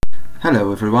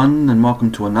Hello everyone, and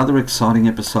welcome to another exciting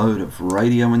episode of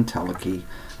Radio Entelechy.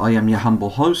 I am your humble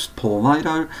host, Paul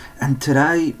Nato, and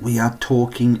today we are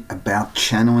talking about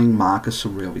channeling Marcus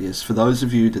Aurelius. For those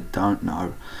of you that don't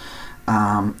know,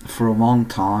 for a long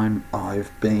time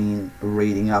I've been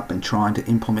reading up and trying to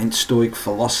implement Stoic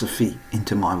philosophy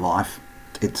into my life.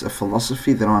 It's a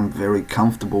philosophy that I'm very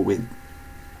comfortable with,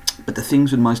 but the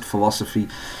things with most philosophy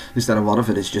is that a lot of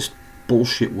it is just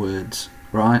bullshit words,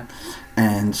 right?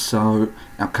 And so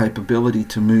our capability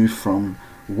to move from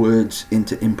words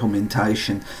into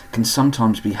implementation can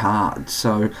sometimes be hard.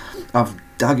 So I've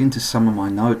dug into some of my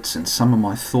notes and some of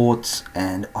my thoughts,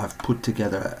 and I've put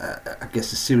together a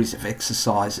series of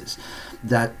exercises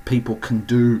that people can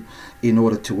do in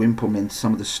order to implement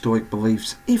some of the Stoic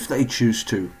beliefs if they choose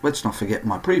to. Let's not forget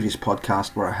my previous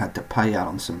podcast where I had to pay out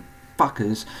on some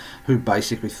fuckers who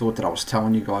basically thought that I was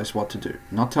telling you guys what to do.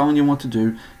 Not telling you what to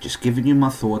do, just giving you my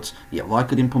thoughts. You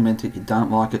like it, implement it. You don't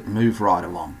like it, move right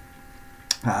along.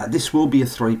 This will be a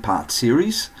 3-part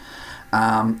series.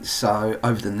 So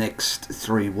over the next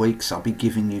 3 weeks, I'll be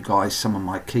giving you guys some of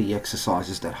my key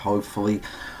exercises that hopefully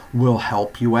will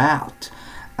help you out.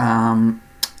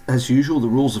 As usual, the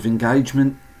rules of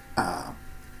engagement.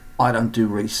 I don't do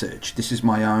research. This is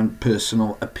my own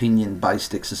personal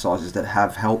opinion-based exercises that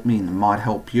have helped me and might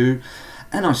help you.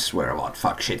 And I swear a lot.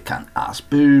 Fuck, shit, cunt, ass,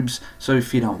 boobs. So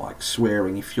if you don't like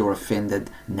swearing, if you're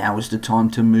offended, now is the time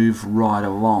to move right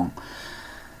along.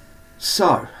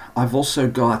 So, I've also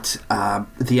got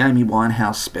the Amy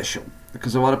Winehouse special.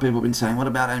 Because a lot of people have been saying, what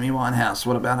about Amy Winehouse?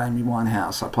 What about Amy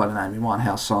Winehouse? I played an Amy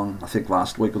Winehouse song, I think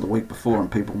last week or the week before, and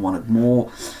people wanted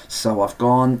more. So I've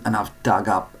gone and I've dug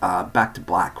up Back to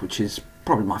Black, which is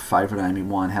probably my favourite Amy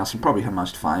Winehouse and probably her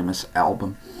most famous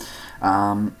album.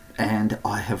 And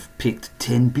I have picked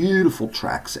 10 beautiful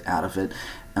tracks out of it,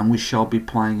 and we shall be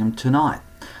playing them tonight.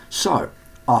 So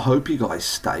I hope you guys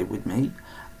stay with me,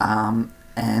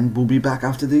 and we'll be back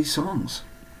after these songs.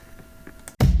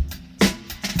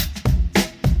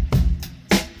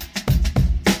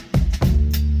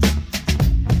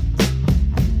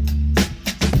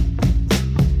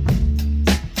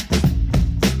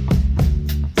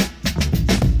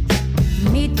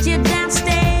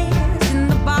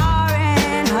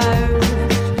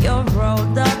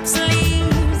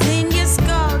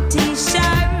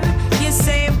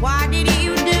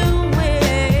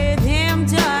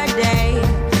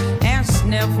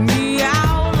 Me out.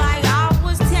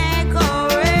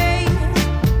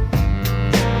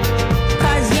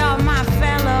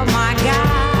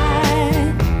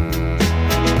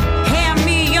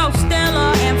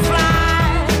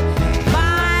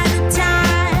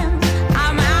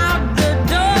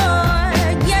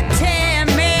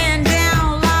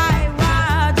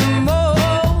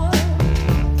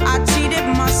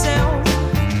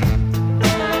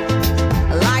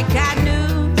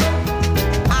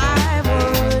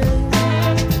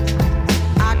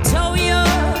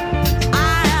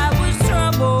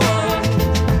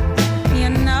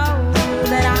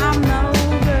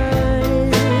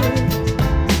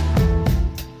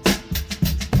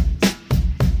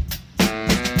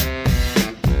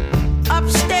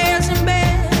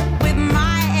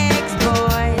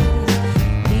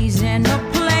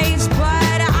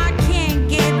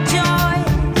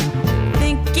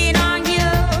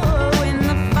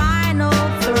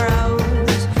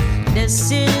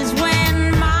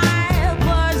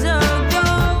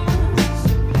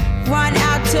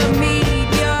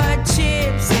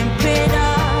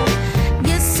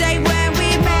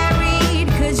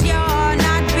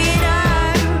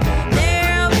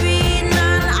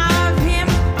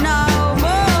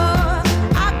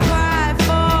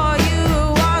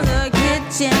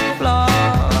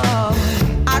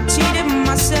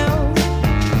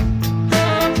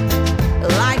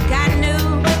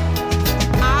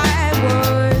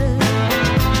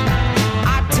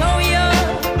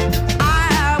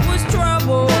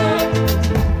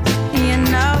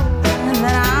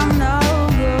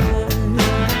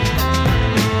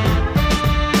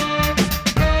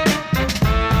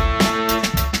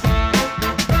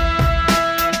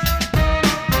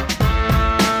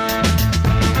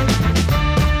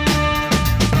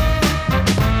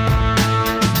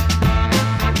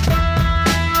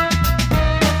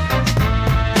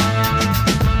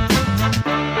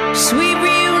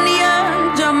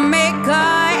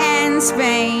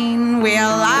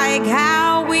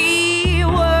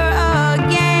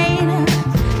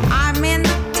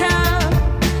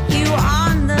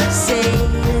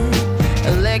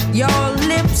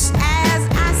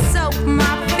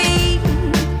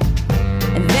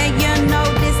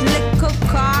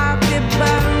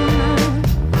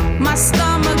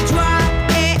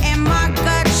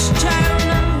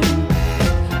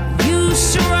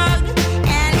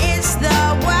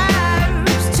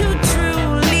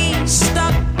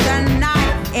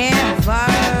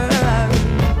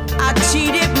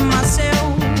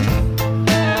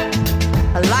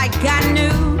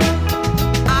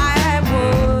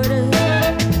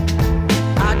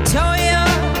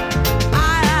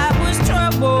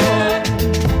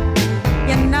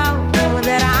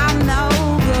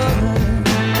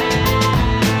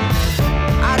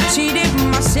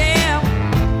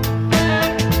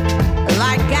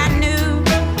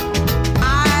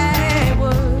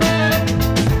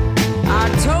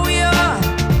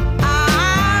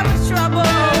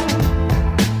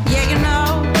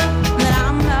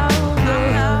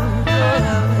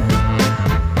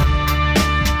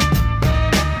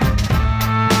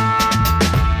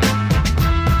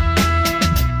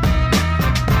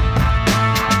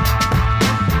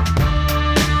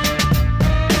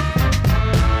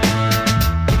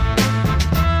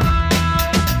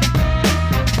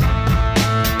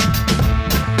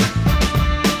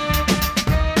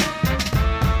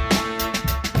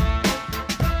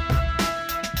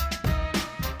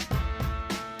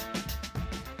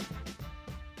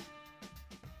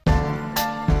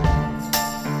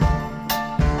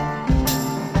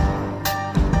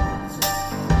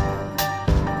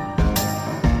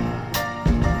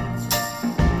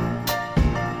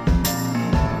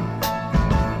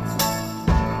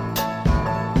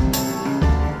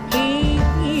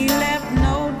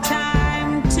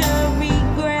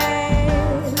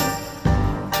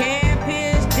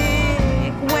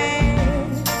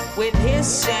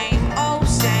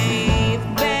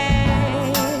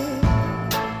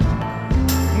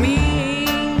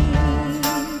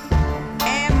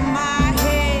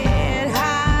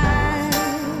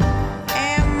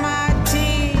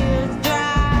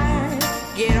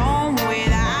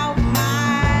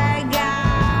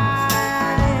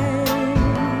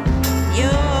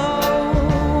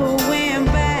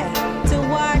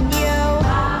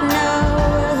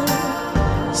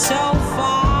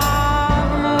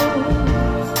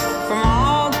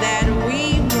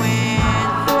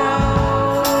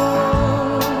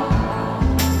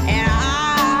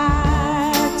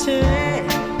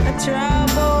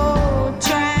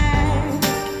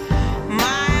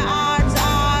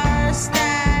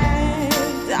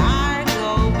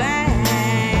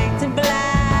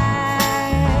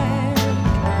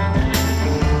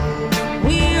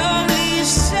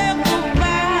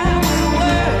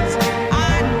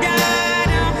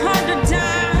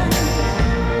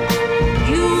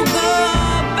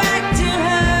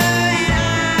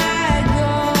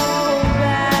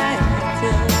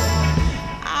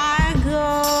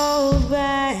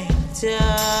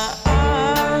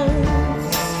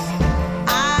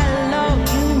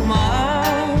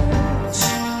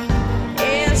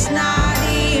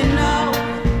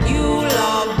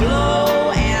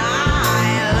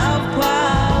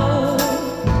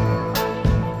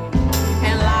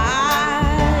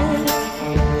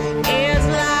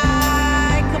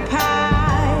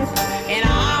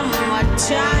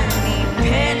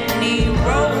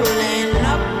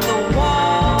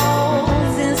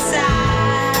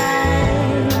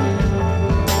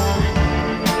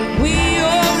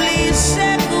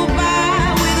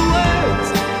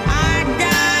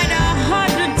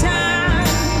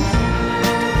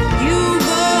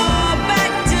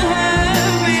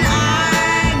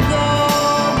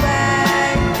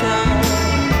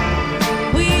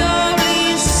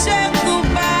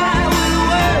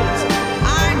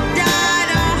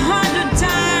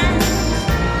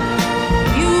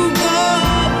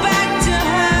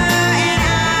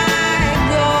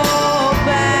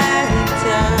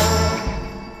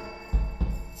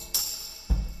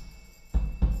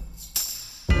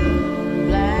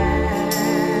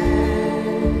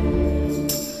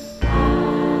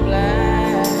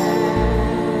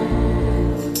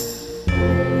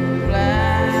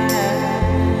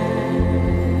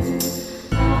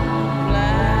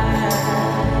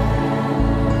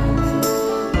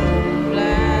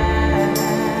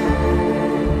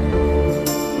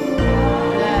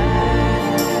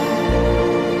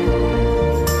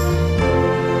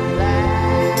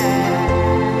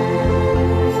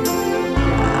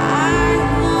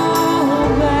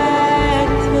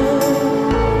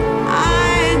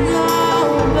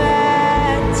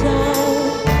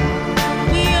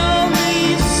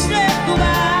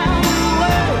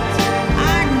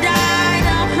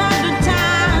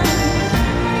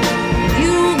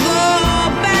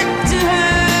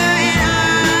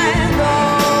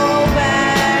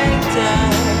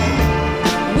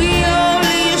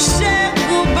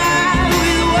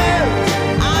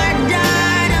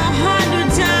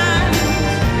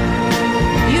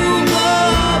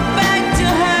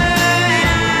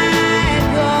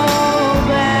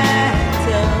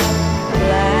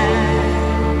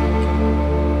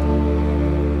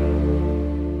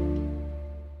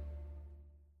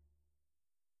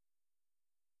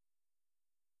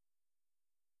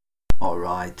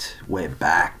 Alright, we're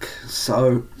back.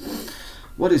 So,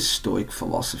 what is Stoic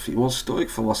philosophy? Well,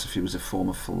 Stoic philosophy was a form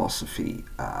of philosophy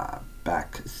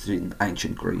back in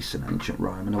ancient Greece and ancient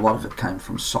Rome, and a lot of it came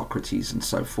from Socrates and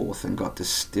so forth and got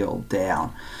distilled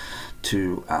down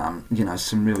to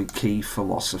some really key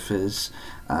philosophers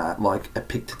like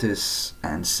Epictetus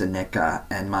and Seneca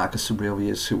and Marcus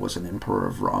Aurelius, who was an emperor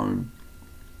of Rome.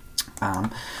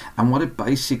 And what it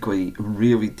basically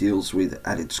really deals with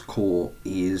at its core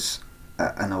is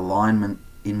an alignment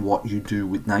in what you do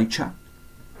with nature,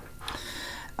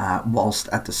 whilst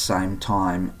at the same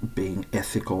time being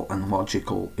ethical and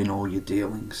logical in all your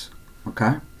dealings.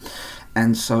 Okay?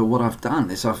 And so what I've done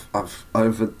is I've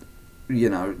over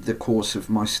the course of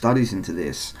my studies into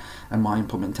this and my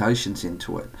implementations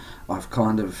into it, I've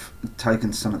kind of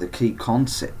taken some of the key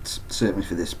concepts, certainly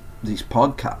for these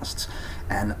podcasts,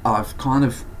 and I've kind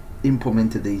of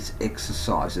implemented these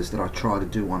exercises that I try to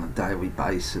do on a daily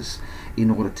basis in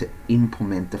order to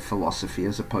implement the philosophy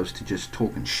as opposed to just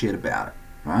talking shit about it,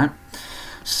 right?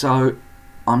 So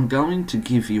I'm going to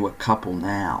give you a couple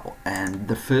now, and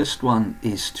the first one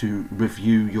is to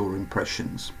review your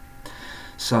impressions.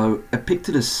 So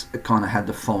Epictetus kind of had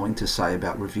the following to say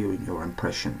about reviewing your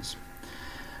impressions.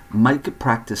 Make a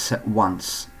practice at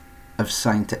once of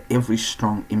saying to every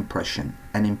strong impression,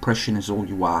 an impression is all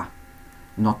you are,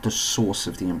 not the source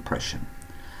of the impression.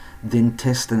 Then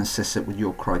test and assess it with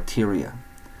your criteria.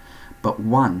 But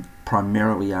one,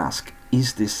 primarily ask,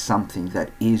 is this something that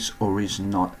is or is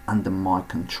not under my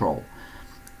control?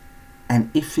 And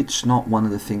if it's not one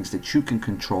of the things that you can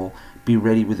control, be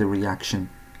ready with a reaction,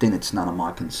 then it's none of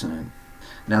my concern.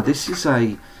 Now this is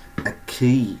a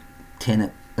key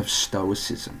tenet of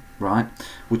Stoicism, right?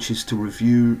 Which is to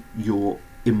review your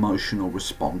emotional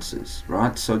responses,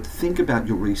 right? So think about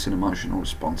your recent emotional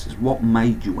responses. What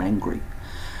made you angry?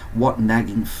 What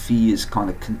nagging fears kind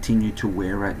of continue to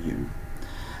wear at you?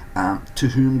 To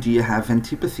whom do you have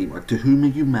antipathy? Like, to whom are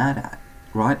you mad at,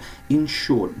 right? In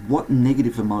short, what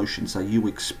negative emotions are you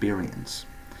experiencing?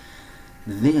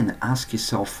 Then ask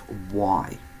yourself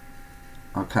why,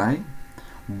 okay?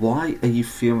 Why are you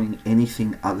feeling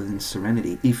anything other than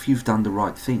serenity if you've done the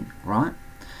right thing, right?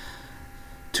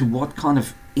 To what kind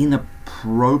of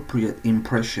inappropriate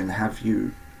impression have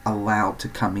you allowed to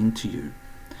come into you?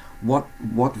 What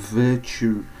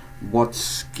virtue, what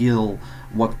skill,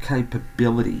 what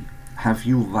capability have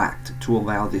you lacked to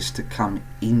allow this to come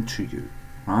into you,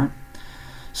 right?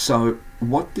 So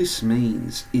what this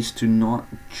means is to not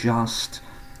just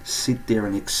sit there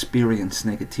and experience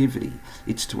negativity.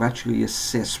 It's to actually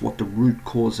assess what the root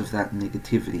cause of that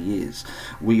negativity is.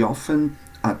 We often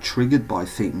are triggered by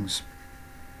things,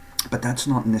 but that's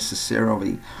not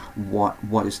necessarily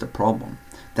what is the problem.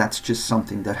 That's just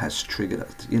something that has triggered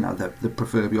it. The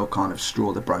proverbial kind of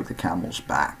straw that broke the camel's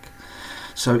back.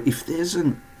 So if there's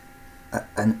an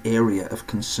area of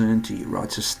concern to you,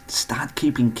 right, so start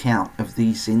keeping count of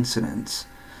these incidents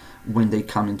when they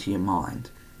come into your mind.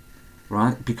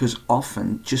 Right? Because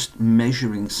often just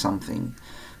measuring something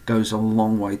goes a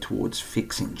long way towards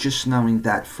fixing. Just knowing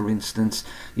that, for instance,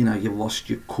 you lost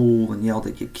your cool and yelled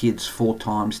at your kids 4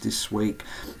 times this week,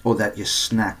 or that you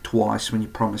snacked twice when you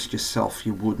promised yourself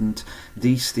you wouldn't.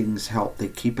 These things help. They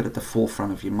keep it at the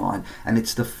forefront of your mind, and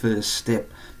it's the first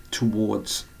step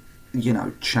towards,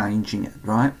 changing it,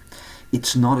 right?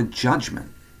 It's not a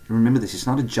judgment. Remember this, it's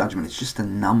not a judgment, it's just a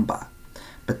number.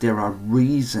 But there are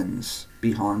reasons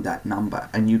behind that number,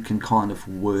 and you can kind of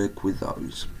work with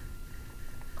those.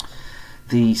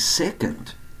 The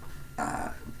second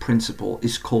principle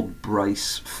is called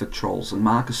brace for trolls, and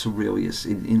Marcus Aurelius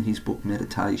in his book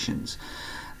Meditations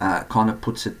kind of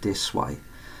puts it this way.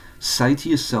 Say to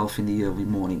yourself in the early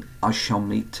morning, I shall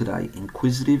meet today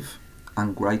inquisitive,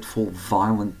 ungrateful,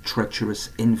 violent,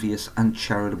 treacherous, envious,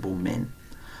 uncharitable men.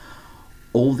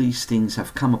 All these things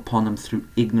have come upon them through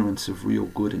ignorance of real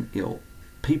good and ill.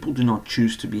 People do not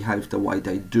choose to behave the way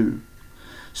they do,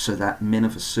 so that men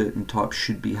of a certain type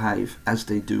should behave as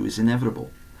they do is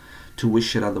inevitable. To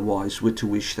wish it otherwise were to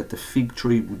wish that the fig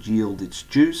tree would yield its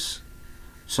juice.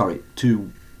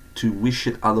 To wish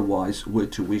it otherwise were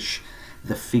to wish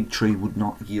the fig tree would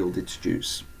not yield its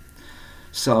juice.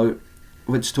 So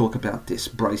let's talk about this,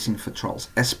 bracing for trolls.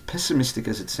 As pessimistic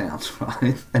as it sounds,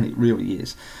 right? And it really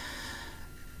is.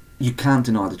 You can't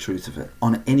deny the truth of it.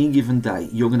 On any given day,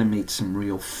 you're going to meet some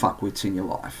real fuckwits in your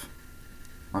life.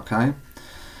 Okay?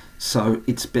 So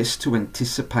it's best to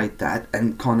anticipate that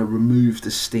and kind of remove the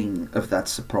sting of that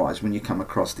surprise when you come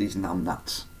across these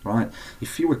numbnuts, right?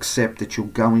 If you accept that you're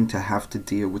going to have to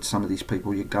deal with some of these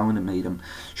people, you're going to meet them,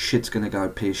 shit's going to go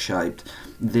pear-shaped,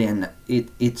 then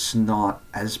it's not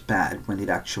as bad when it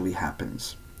actually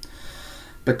happens.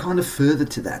 But kind of further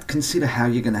to that, consider how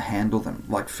you're going to handle them,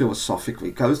 like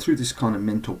philosophically. Go through this kind of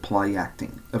mental play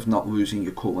acting of not losing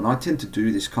your cool. And I tend to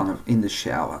do this kind of in the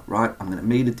shower, right? I'm going to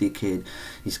meet a dickhead.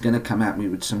 He's going to come at me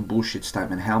with some bullshit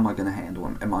statement. How am I going to handle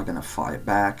him? Am I going to fire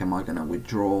back? Am I going to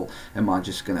withdraw? Am I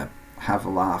just going to have a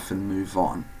laugh and move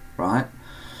on, right?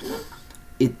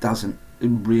 It doesn't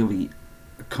really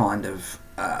kind of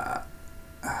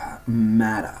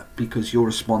matter, because your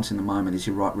response in the moment is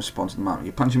your right response in the moment.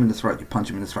 You punch him in the throat, you punch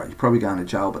him in the throat. You're probably going to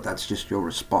jail, but that's just your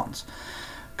response.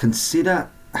 Consider,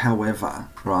 however,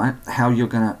 right, how you're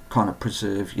going to kind of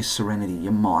preserve your serenity,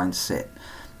 your mindset,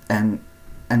 and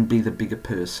be the bigger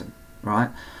person, right?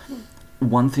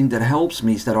 One thing that helps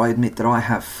me is that I admit that I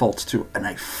have faults too, and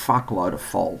a fuckload of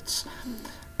faults.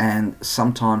 And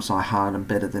sometimes I harden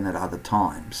better than at other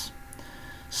times.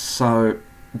 So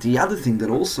the other thing that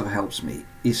also helps me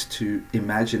is to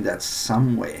imagine that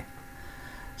somewhere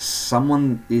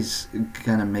someone is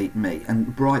going to meet me,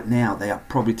 and right now they are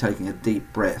probably taking a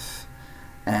deep breath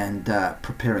and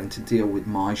preparing to deal with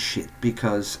my shit.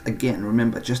 Because again,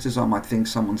 remember, just as I might think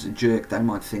someone's a jerk, they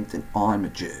might think that I'm a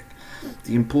jerk.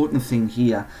 The important thing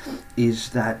here is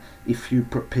that if you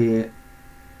prepare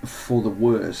for the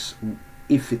worst,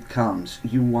 if it comes,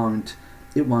 it won't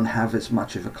have as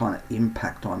much of a kind of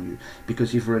impact on you,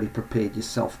 because you've already prepared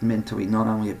yourself mentally, not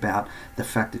only about the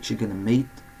fact that you're going to meet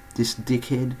this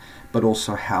dickhead, but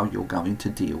also how you're going to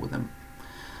deal with them.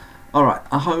 Alright,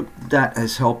 I hope that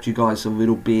has helped you guys a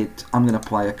little bit. I'm going to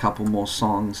play a couple more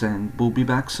songs and we'll be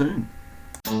back soon.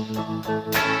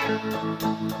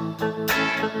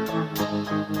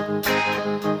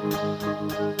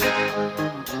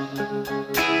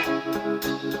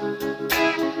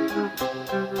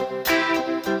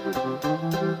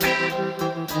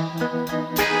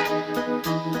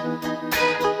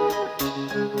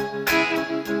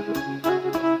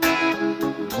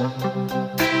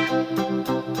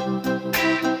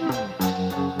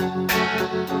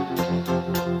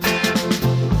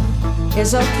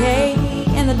 It's okay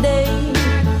in the day,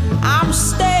 I'm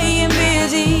staying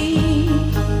busy,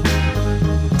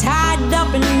 tied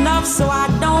up enough so I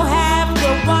don't have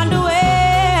to wonder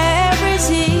where is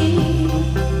he.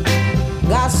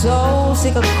 Got so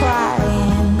sick of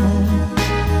crying,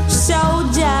 so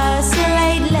just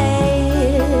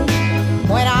lately,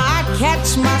 when I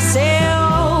catch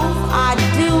myself, I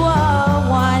do a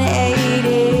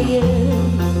 180.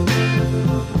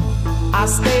 I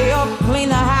stay up, clean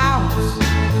the house,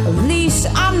 at least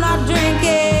I'm not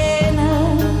drinking.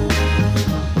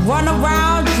 Run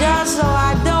around just so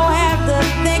I don't have to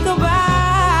think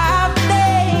about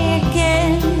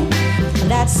thinking.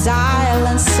 That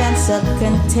silent sense of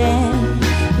content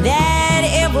that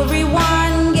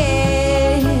everyone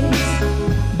gets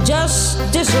just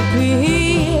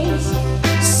disappears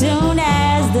soon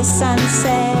as the sun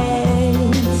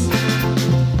sets.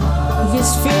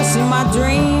 His fears in my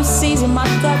dreams, sees in my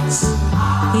guts.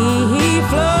 He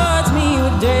floods me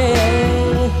with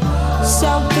dread.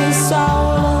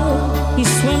 Self-consoled, he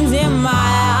swims in my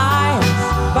eyes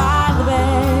by the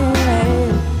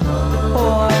bed.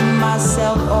 Pour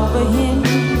myself over him,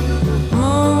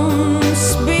 moon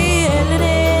spilling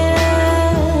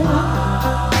in,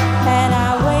 and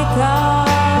I wake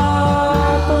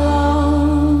up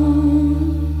alone.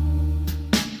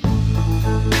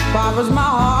 Bothers my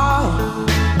heart,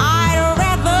 I'd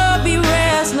rather be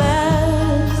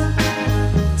restless.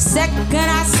 Second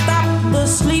I stop, the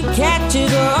sleep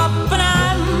catches up and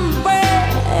I'm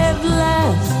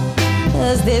breathless.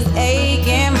 There's this ache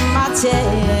in my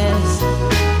chest,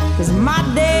 'cause my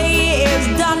day is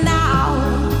done now.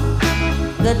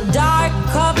 The dark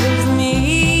covers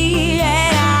me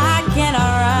and I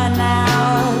cannot run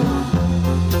now.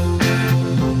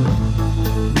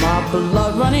 My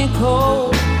blood running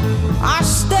cold, I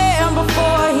stand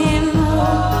before him.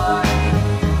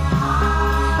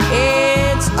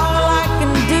 It's all I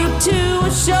can do to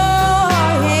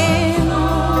assure him.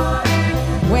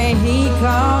 When he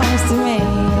comes to me,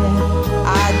 I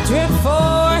drift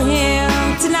for him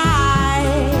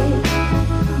tonight.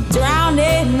 Drowned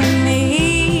in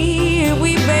me,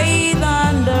 we bathe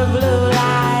under blue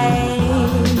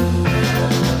light.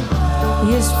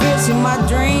 His fierce in my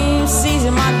dreams, sees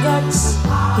in my guts.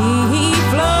 He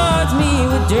flows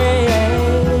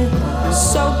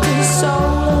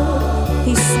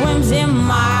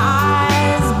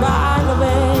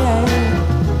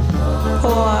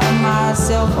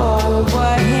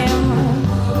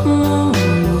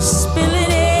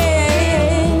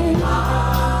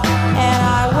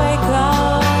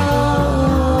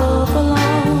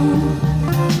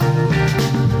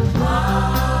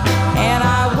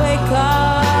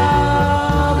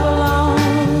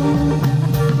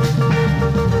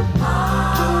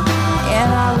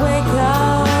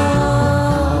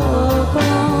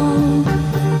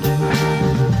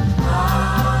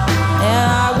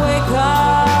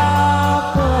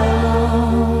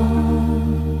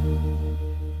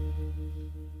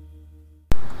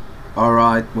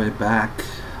we're back.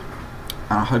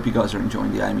 And I hope you guys are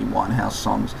enjoying the Amy Winehouse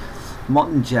songs.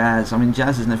 Modern jazz, I mean,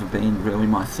 jazz has never been really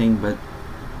my thing, but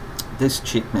this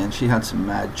chick, man, she had some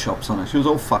mad chops on her. She was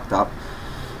all fucked up,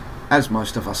 as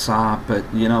most of us are, but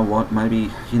you know what,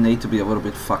 maybe you need to be a little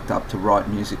bit fucked up to write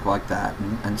music like that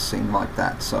and sing like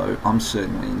that, so I'm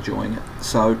certainly enjoying it.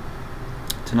 So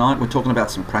tonight we're talking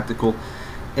about some practical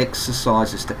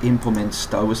exercises to implement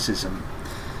Stoicism,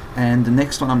 and the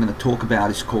next one I'm going to talk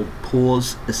about is called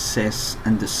Pause, Assess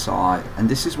and Decide. And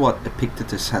this is what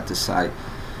Epictetus had to say.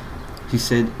 He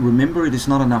said, "Remember, it is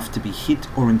not enough to be hit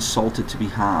or insulted to be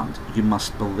harmed. You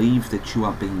must believe that you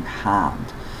are being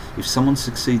harmed. If someone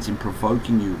succeeds in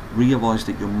provoking you, realize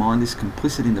that your mind is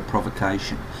complicit in the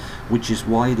provocation, which is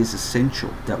why it is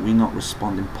essential that we not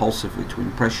respond impulsively to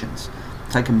impressions.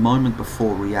 Take a moment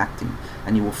before reacting,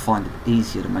 and you will find it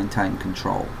easier to maintain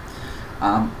control."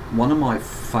 One of my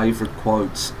favourite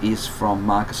quotes is from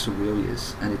Marcus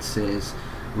Aurelius, and it says,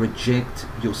 "Reject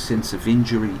your sense of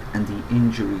injury, and the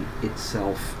injury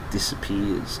itself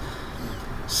disappears."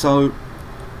 So,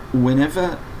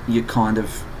 whenever you kind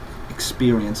of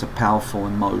experience a powerful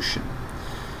emotion,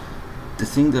 the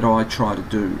thing that I try to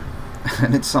do,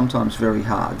 and it's sometimes very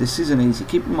hard, this isn't easy.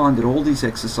 Keep in mind that all these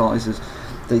exercises,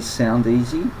 they sound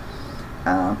easy,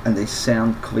 and they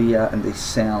sound clear, and they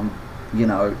sound,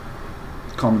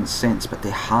 common sense, but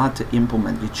they're hard to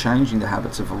implement. You're changing the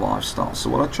habits of a lifestyle. So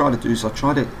what I try to do is I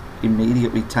try to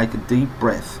immediately take a deep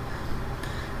breath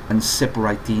and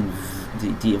separate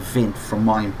the event from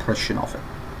my impression of it.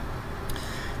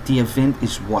 The event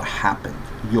is what happened.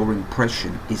 Your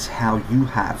impression is how you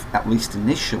have, at least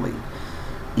initially,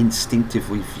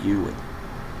 instinctively view it,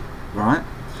 right?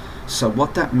 So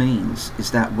what that means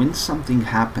is that when something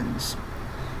happens,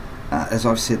 as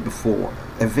I've said before,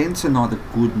 events are neither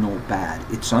good nor bad.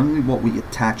 It's only what we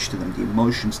attach to them, the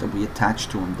emotions that we attach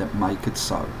to them, that make it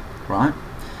so, right?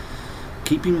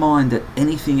 Keep in mind that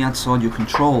anything outside your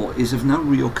control is of no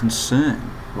real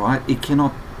concern, right? It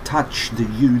cannot touch the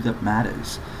you that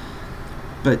matters.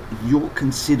 But your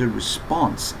considered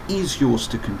response is yours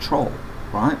to control,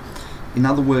 right? In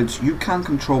other words, you can't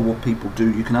control what people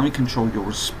do. You can only control your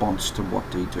response to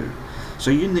what they do. So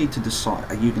you need to decide,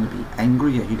 are you going to be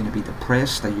angry? Are you going to be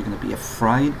depressed? Are you going to be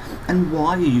afraid? And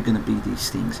why are you going to be these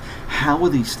things? How are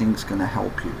these things going to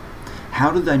help you?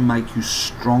 How do they make you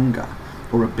stronger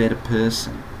or a better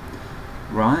person,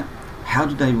 right? How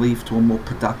do they lead to a more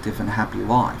productive and happy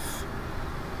life?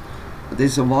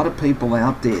 There's a lot of people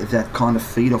out there that kind of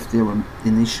feed off their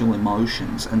initial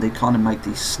emotions, and they kind of make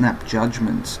these snap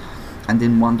judgments and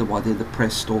then wonder why they're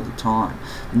depressed all the time.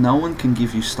 No one can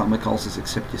give you stomach ulcers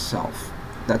except yourself.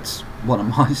 That's one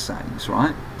of my sayings,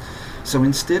 right? So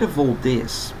instead of all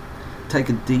this, take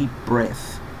a deep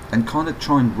breath and kind of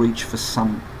try and reach for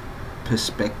some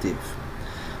perspective.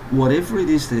 Whatever it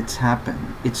is that's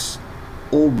happened, it's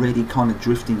already kind of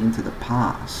drifting into the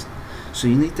past. So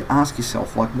you need to ask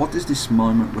yourself, what does this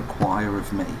moment require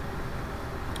of me?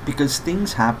 Because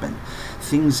things happen,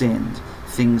 things end,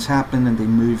 things happen, and they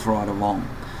move right along.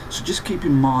 So just keep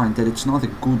in mind that it's neither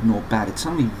good nor bad. It's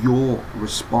only your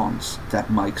response that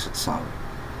makes it so.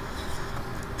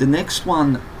 The next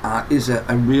one is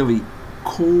a really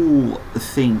cool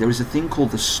thing. There is a thing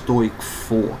called the Stoic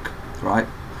fork, right?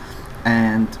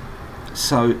 And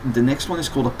so the next one is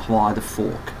called apply the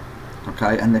fork.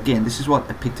 Okay, and again, this is what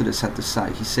Epictetus had to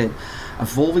say. He said,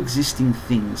 "Of all existing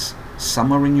things,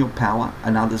 some are in your power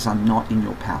and others are not in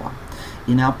your power.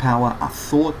 In our power are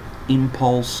thought,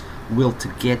 impulse, will to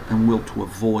get and will to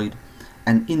avoid,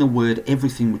 and in a word,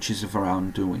 everything which is of our own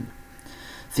doing.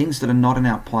 Things that are not in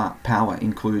our power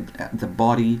include the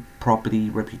body,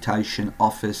 property, reputation,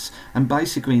 office, and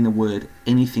basically, in a word,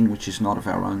 anything which is not of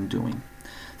our own doing.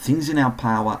 Things in our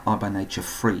power are by nature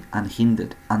free,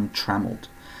 unhindered, untrammeled.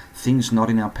 Things not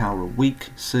in our power are weak,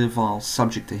 servile,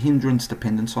 subject to hindrance,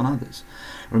 dependence on others.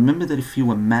 Remember that if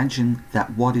you imagine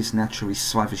that what is naturally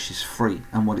slavish is free,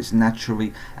 and what is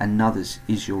naturally another's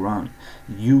is your own,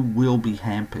 you will be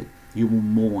hampered, you will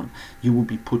mourn, you will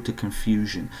be put to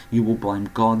confusion, you will blame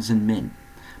gods and men.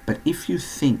 But if you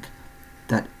think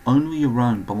that only your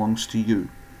own belongs to you,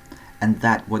 and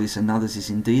that what is another's is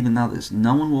indeed another's,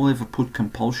 no one will ever put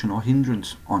compulsion or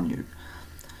hindrance on you.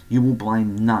 You will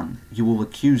blame none, you will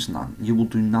accuse none, you will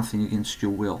do nothing against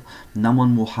your will. No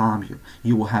one will harm you,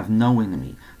 you will have no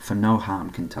enemy, for no harm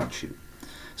can touch you."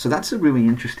 So that's a really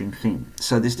interesting thing.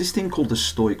 So there's this thing called the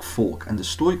Stoic fork, and the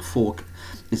Stoic fork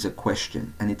is a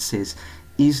question, and it says,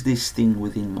 is this thing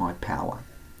within my power?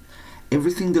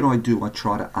 Everything that I do, I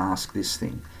try to ask this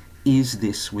thing, is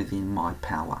this within my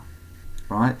power?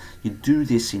 Right? You do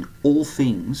this in all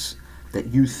things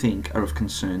that you think are of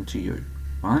concern to you.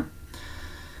 right?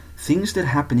 Things that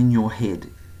happen in your head,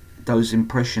 those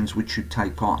impressions which you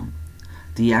take on,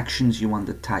 the actions you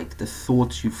undertake, the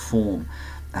thoughts you form,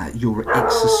 your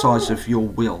exercise of your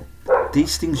will,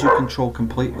 these things you control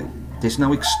completely. There's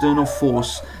no external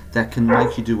force that can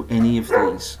make you do any of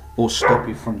these or stop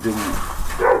you from doing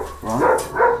it,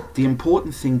 right? The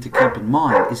important thing to keep in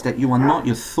mind is that you are not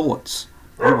your thoughts,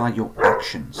 you are your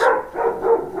actions.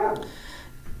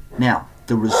 Now,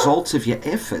 the results of your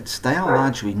efforts, they are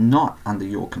largely not under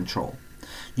your control.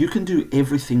 You can do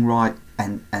everything right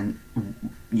and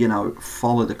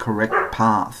follow the correct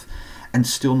path and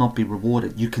still not be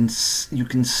rewarded. You can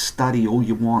study all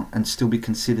you want and still be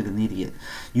considered an idiot.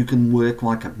 You can work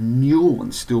like a mule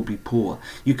and still be poor.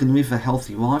 You can live a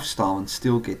healthy lifestyle and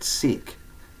still get sick,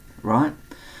 right?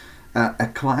 A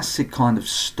classic kind of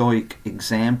Stoic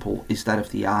example is that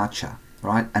of the archer,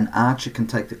 right? An archer can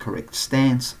take the correct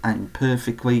stance, aim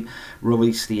perfectly,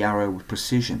 release the arrow with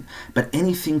precision. But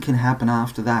anything can happen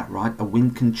after that, right? A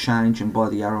wind can change and blow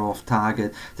the arrow off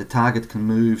target. The target can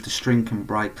move, the string can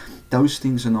break. Those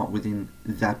things are not within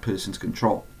that person's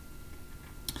control.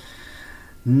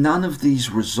 None of these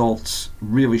results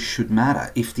really should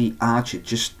matter if the archer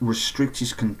just restricts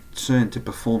his concern to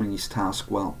performing his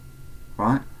task well,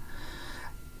 right?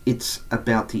 It's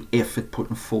about the effort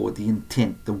put forward, the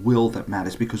intent, the will that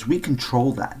matters, because we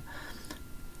control that.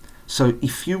 So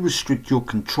if you restrict your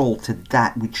control to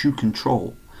that which you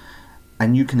control,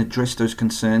 and you can address those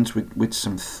concerns with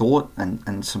some thought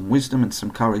and some wisdom and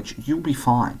some courage, you'll be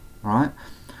fine, right?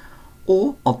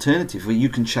 Or alternatively, you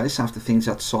can chase after things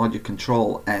outside your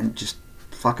control and just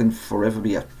fucking forever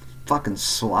be a fucking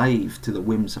slave to the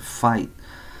whims of fate.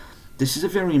 This is a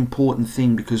very important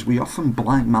thing because we often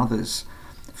blame others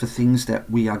for things that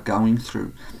we are going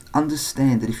through.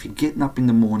 Understand that if you're getting up in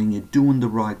the morning, you're doing the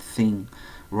right thing,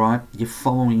 right? You're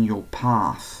following your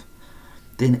path,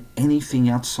 then anything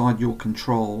outside your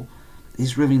control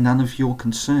is really none of your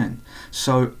concern.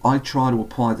 So I try to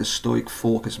apply the Stoic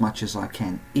fork as much as I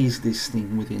can. Is this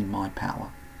thing within my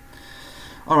power?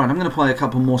 Alright, I'm going to play a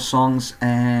couple more songs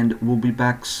and we'll be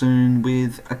back soon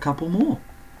with a couple more.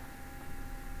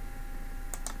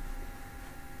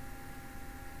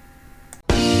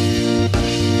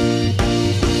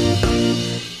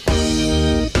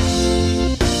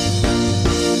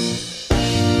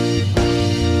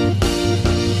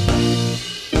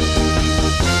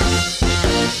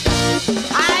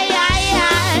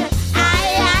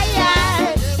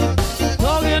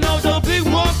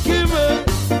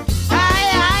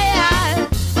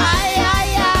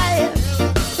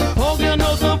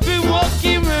 Walking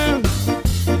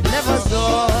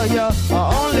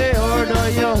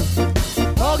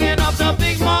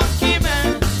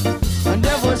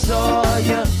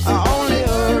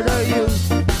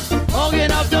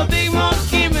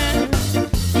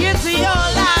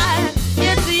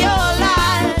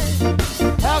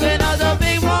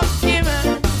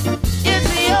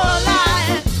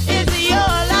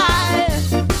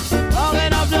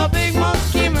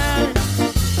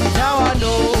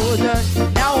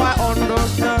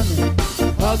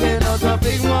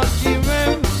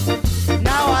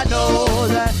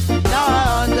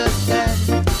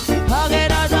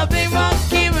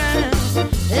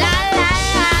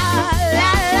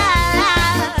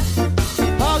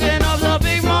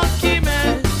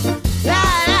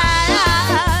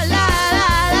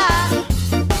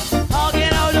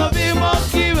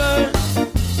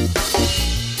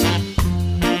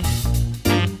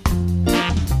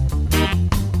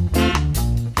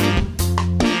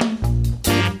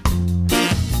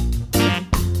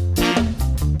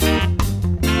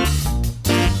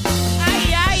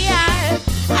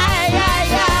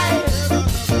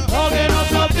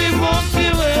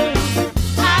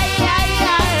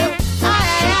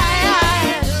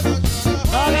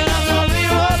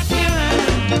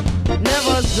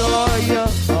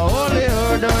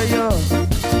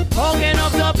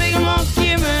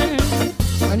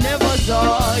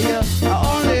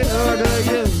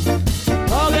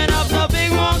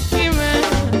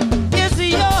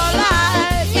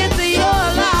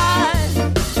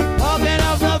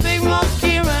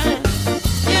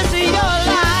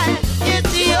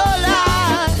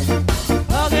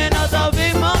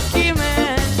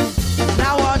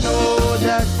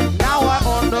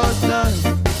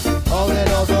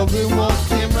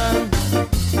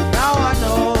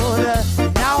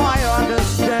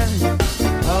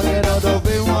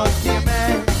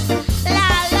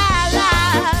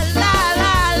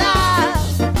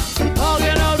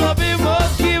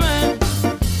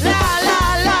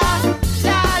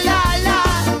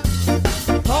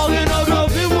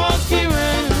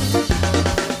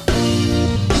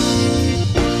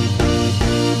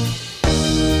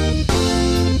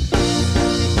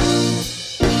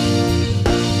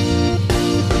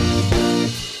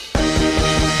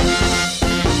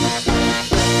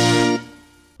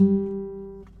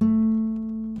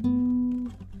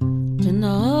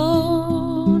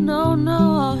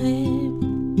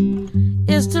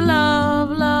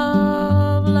to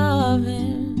love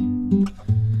him.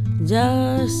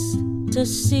 Just to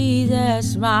see that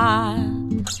smile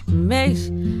makes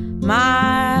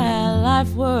my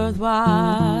life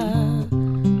worthwhile.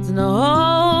 To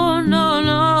know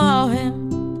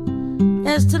him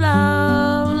is to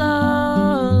love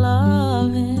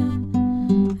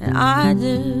him. And I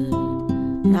do,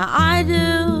 and I do,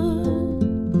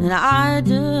 and I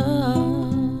do.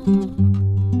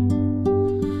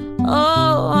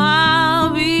 Oh,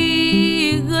 I'll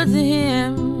be good to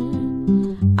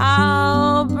him.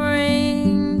 I'll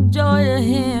bring joy to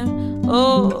him.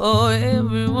 Oh,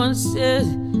 everyone says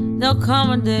there'll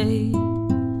come a day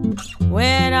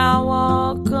when I'll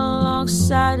walk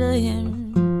alongside of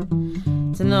him.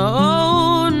 To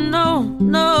know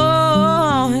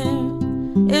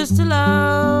him is to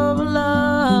love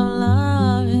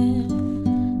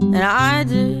him. And I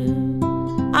do,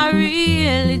 I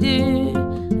really do,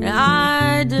 and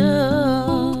I do.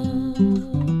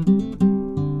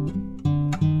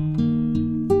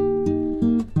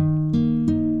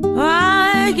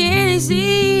 I can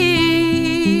see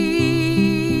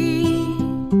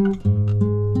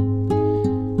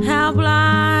how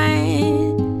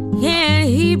blind can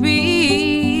he be?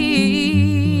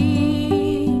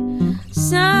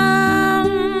 Someday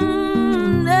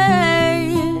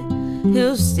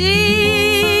he'll see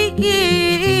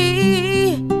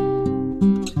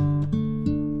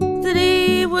that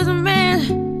he was meant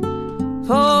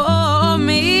for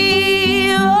me.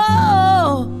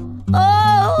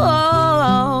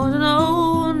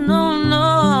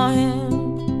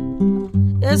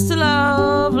 Just to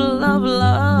love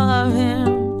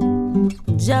him.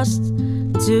 Just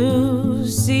to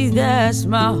see that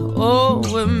smile, oh,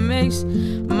 it makes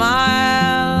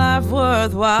my life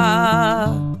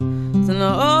worthwhile. To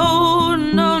know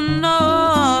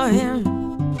him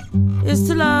is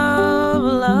to love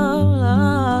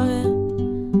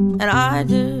him. And I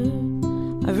do,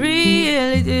 I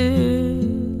really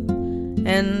do,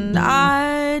 and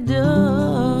I do.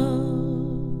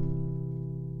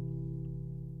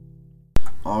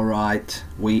 Alright,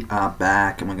 we are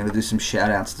back and we're going to do some shout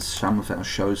outs to some of our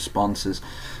show's sponsors.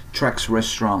 Trax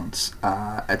Restaurants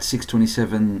at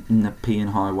 627 Nepean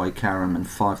Highway, Carrum, and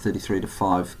 533 to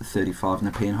 535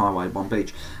 Nepean Highway, Bomb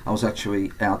Beach. I was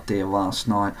actually out there last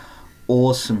night.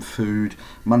 Awesome food.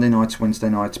 Monday nights, Wednesday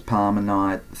nights, Palmer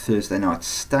night, Thursday night,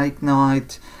 steak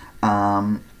night.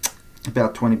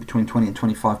 About between 20 and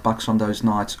 25 bucks on those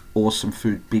nights. Awesome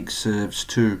food, big serves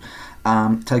too.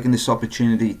 Taking this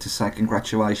opportunity to say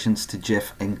congratulations to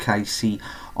Jeff and Casey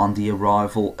on the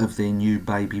arrival of their new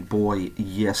baby boy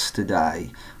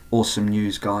yesterday. Awesome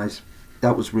news, guys.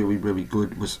 That was really, really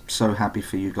good. Was so happy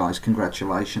for you guys.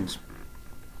 Congratulations.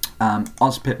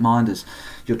 Oz Pet Minders,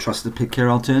 your trusted pet care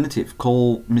alternative.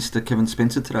 Call Mr. Kevin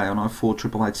Spencer today on 04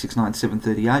 888 697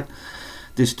 38.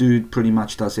 This dude pretty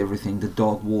much does everything. The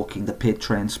dog walking, the pet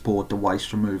transport, the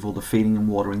waste removal, the feeding and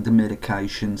watering, the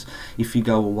medications. If you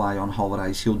go away on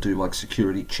holidays, he'll do like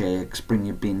security checks, bring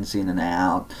your bins in and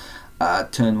out,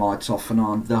 turn lights off and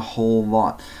on, the whole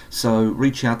lot. So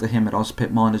reach out to him at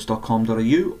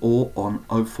ozpetminders.com.au or on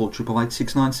 04 888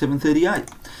 697 38.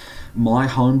 My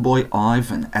homeboy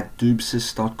Ivan at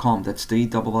doobsis.com. That's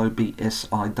DOOBSISS.com.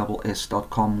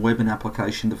 Web and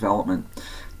application development.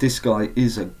 This guy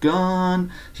is a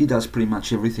gun. He does pretty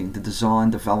much everything. The design,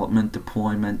 development,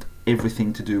 deployment,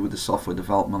 everything to do with the software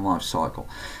development lifecycle.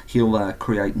 He'll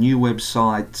create new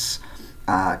websites,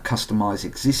 customize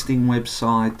existing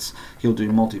websites. He'll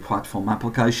do multi-platform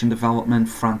application development,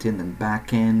 front-end and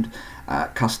back-end,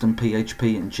 custom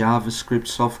PHP and JavaScript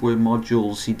software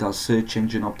modules. He does search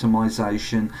engine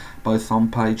optimization, both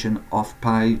on-page and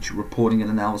off-page, reporting and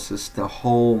analysis, the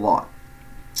whole lot.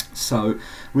 So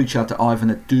reach out to Ivan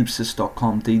at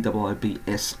doobsis.com, DOOBSISS.com.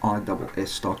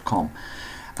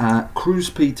 Cruise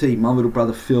PT, my little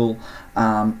brother Phil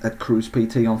at Cruise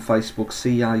PT on Facebook,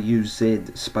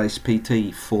 CRUZ space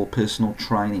PT for personal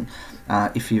training.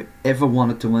 If you ever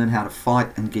wanted to learn how to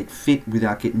fight and get fit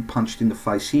without getting punched in the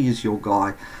face, he is your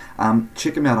guy.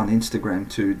 Check him out on Instagram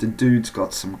too. The dude's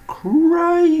got some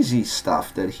crazy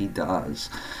stuff that he does.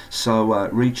 So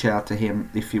reach out to him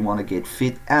if you want to get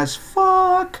fit as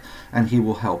fuck, and he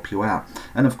will help you out.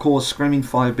 And of course, Screaming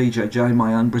Fire BJJ,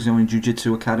 my own Brazilian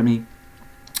Jiu-Jitsu academy,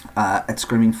 at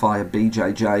Screaming Fire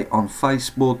BJJ on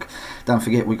Facebook. Don't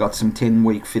forget, we got some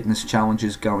 10-week fitness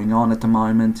challenges going on at the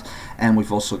moment, and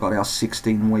we've also got our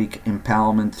 16-week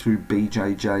empowerment through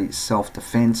BJJ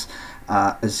self-defense.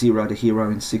 A 0 to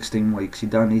hero in 16 weeks. You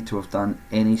don't need to have done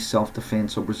any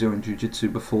self-defense or Brazilian Jiu-Jitsu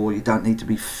before. You don't need to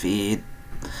be fit.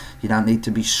 You don't need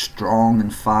to be strong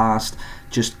and fast.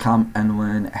 Just come and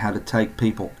learn how to take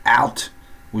people out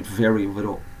with very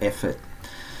little effort.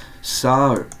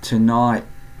 So tonight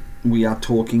we are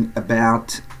talking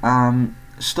about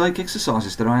Stoic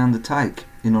exercises that I undertake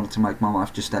in order to make my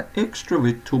life just that extra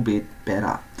little bit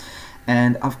better.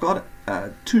 And I've got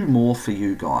two more for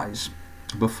you guys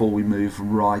before we move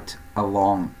right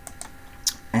along.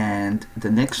 And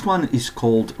the next one is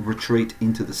called Retreat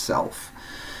into the Self.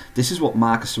 This is what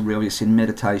Marcus Aurelius in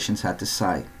Meditations had to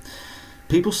say.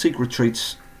 People seek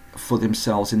retreats for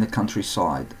themselves in the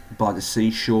countryside, by the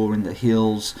seashore, in the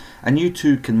hills, and you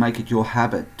too can make it your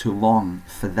habit to long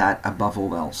for that above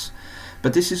all else.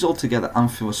 But this is altogether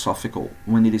unphilosophical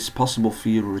when it is possible for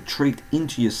you to retreat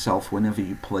into yourself whenever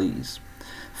you please.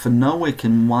 For nowhere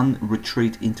can one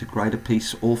retreat into greater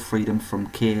peace or freedom from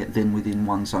care than within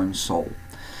one's own soul,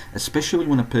 especially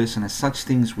when a person has such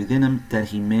things within him that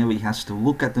he merely has to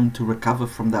look at them to recover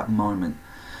from that moment.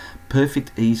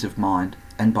 Perfect ease of mind,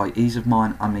 and by ease of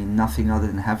mind I mean nothing other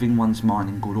than having one's mind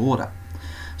in good order.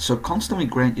 So constantly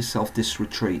grant yourself this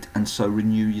retreat, and so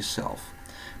renew yourself.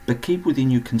 But keep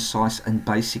within you concise and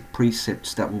basic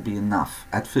precepts that will be enough,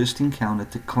 at first encounter,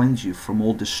 to cleanse you from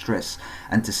all distress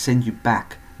and to send you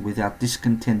back without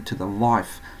discontent to the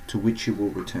life to which you will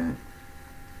return.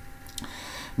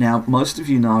 Now, most of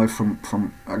you know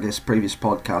from I guess previous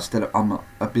podcasts that I'm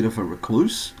a bit of a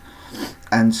recluse,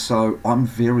 and so I'm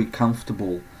very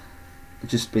comfortable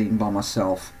just being by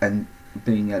myself and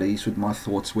being at ease with my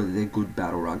thoughts, whether they're good,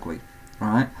 bad or ugly,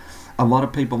 right? A lot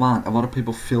of people aren't. A lot of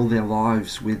people fill their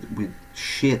lives with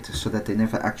shit so that they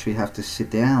never actually have to sit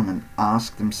down and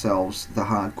ask themselves the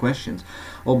hard questions.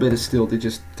 Or better still, they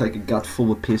just take a gut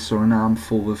full of piss or an arm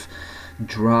full of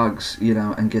drugs,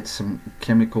 and get some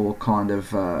chemical kind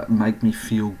of make me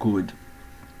feel good.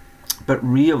 But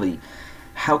really,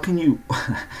 how can you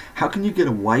get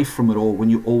away from it all when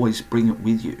you always bring it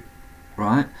with you,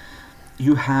 right?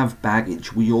 You have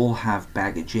baggage. We all have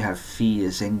baggage. You have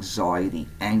fears, anxiety,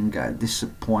 anger,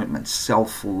 disappointment,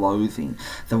 self-loathing,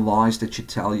 the lies that you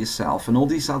tell yourself, and all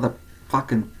these other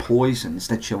fucking poisons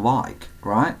that you like,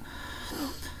 right?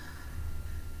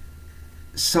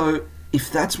 So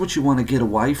if that's what you want to get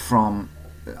away from,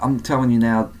 I'm telling you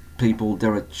now, people,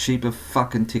 there are cheaper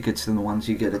fucking tickets than the ones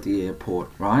you get at the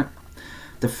airport, right?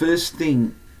 The first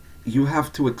thing you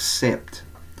have to accept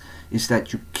is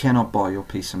that you cannot buy your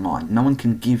peace of mind. No one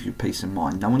can give you peace of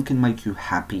mind. No one can make you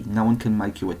happy. No one can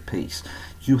make you at peace.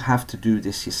 You have to do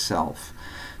this yourself.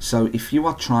 So if you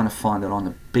are trying to find it on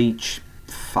the beach,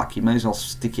 fuck, you may as well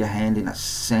stick your hand in the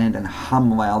sand and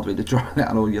hum loudly to drown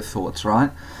out all your thoughts,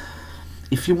 right?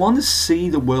 If you want to see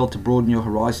the world to broaden your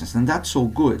horizons, then that's all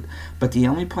good. But the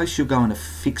only place you're going to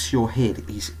fix your head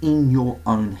is in your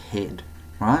own head,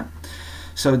 right?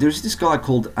 So there's this guy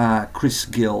called Chris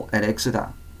Gill at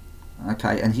Exeter.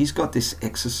 Okay, and he's got this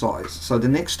exercise. So the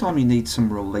next time you need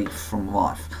some relief from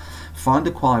life, find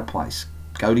a quiet place,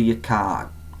 go to your car,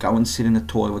 go and sit in a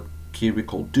toilet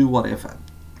cubicle, do whatever,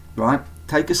 right?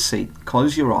 Take a seat,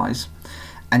 close your eyes,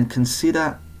 and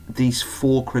consider these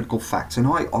 4 critical facts. And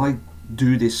I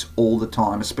do this all the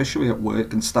time, especially at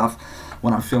work and stuff,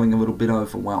 when I'm feeling a little bit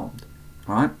overwhelmed,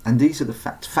 right? And these are the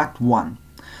facts. Fact 1,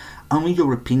 only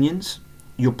your opinions,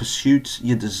 your pursuits,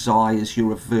 your desires,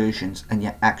 your aversions, and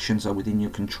your actions are within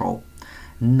your control.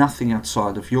 Nothing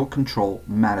outside of your control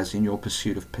matters in your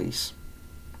pursuit of peace.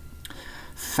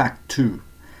 Fact 2,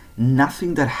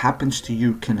 nothing that happens to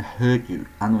you can hurt you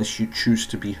unless you choose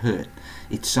to be hurt.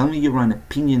 It's only your own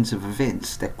opinions of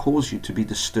events that cause you to be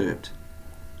disturbed,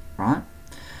 right?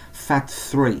 Fact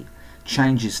 3,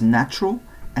 change is natural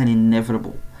and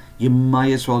inevitable. You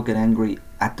may as well get angry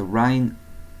at the rain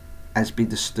as be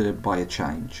disturbed by a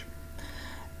change.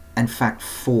 And fact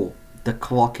 4, the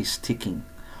clock is ticking.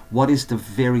 What is the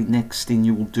very next thing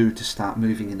you will do to start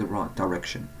moving in the right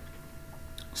direction?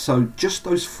 So just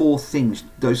those 4 things,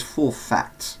 those 4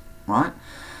 facts, right?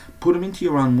 Put them into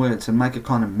your own words and make a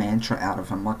kind of mantra out of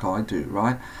them, like I do,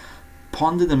 right?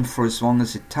 Ponder them for as long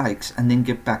as it takes and then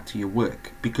get back to your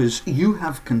work, because you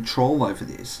have control over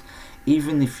this,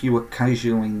 even if you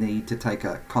occasionally need to take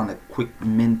a kind of quick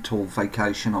mental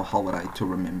vacation or holiday to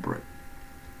remember it.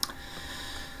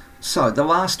 So the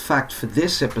last fact for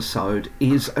this episode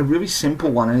is a really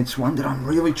simple one, and it's one that I'm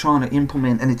really trying to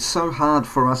implement, and it's so hard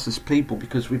for us as people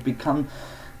because we've become,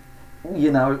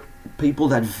 people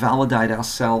that validate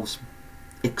ourselves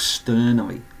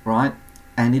externally, right?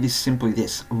 And it is simply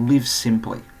this: live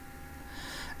simply.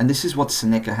 And this is what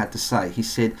Seneca had to say. He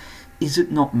said, "Is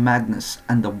it not madness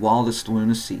and the wildest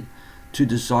lunacy to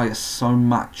desire so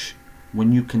much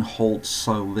when you can hold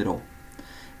so little?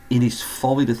 it is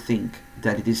folly to think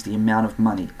that it is the amount of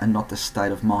money and not the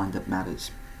state of mind that matters,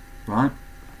 right?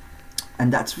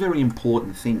 And that's a very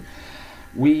important thing.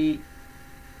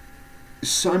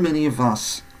 So many of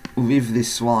us live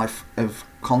this life of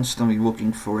constantly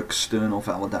looking for external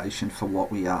validation for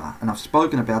what we are. And I've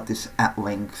spoken about this at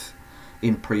length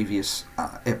in previous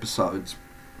episodes.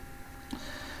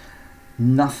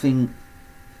 Nothing,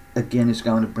 again, is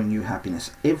going to bring you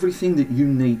happiness. Everything that you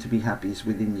need to be happy is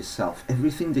within yourself.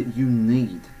 Everything that you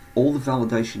need, all the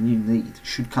validation you need,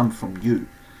 should come from you.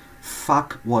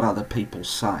 Fuck what other people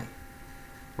say,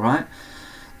 right?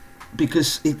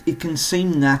 Because it can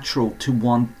seem natural to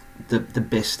want the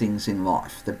best things in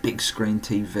life, the big screen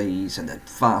TVs and the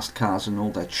fast cars and all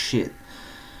that shit,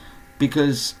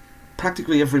 because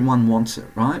practically everyone wants it,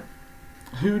 right?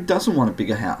 Who doesn't want a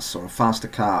bigger house or a faster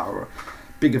car or a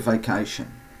bigger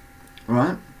vacation,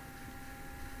 right?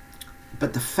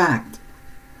 But the fact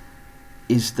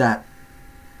is that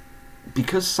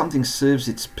because something serves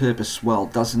its purpose well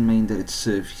doesn't mean that it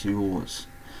serves yours.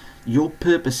 Your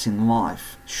purpose in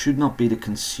life should not be to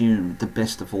consume the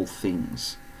best of all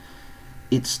things.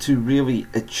 It's to really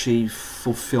achieve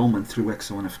fulfillment through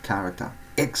excellence of character.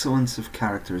 Excellence of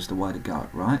character is the way to go,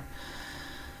 right?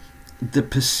 The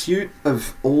pursuit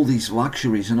of all these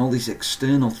luxuries and all these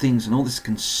external things and all this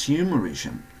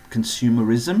consumerism,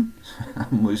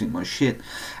 I'm losing my shit,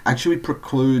 actually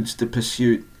precludes the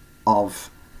pursuit of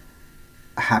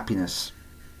happiness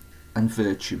and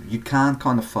virtue. You can't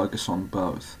kind of focus on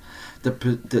both.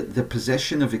 The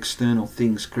possession of external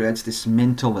things creates this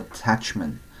mental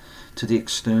attachment to the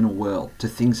external world, to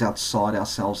things outside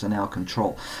ourselves and our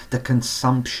control. The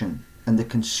consumption and the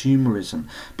consumerism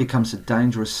becomes a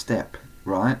dangerous step,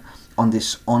 right, on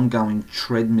this ongoing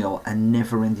treadmill and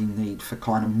never-ending need for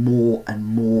kind of more and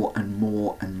more and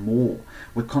more and more.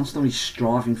 We're constantly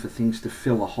striving for things to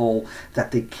fill a hole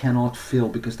that they cannot fill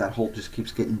because that hole just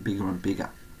keeps getting bigger and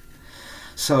bigger.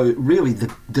 So really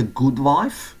the good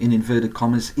life, in inverted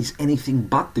commas, is anything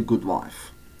but the good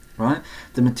life, right?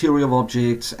 The material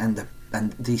objects and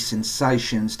the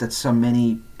sensations that so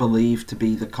many believe to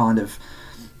be the kind of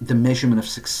the measurement of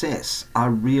success are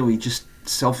really just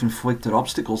self-inflicted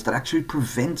obstacles that actually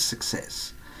prevent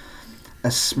success.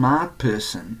 A smart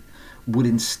person would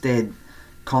instead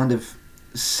kind of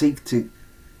seek to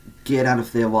get out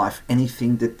of their life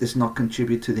anything that does not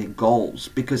contribute to their goals,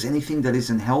 because anything that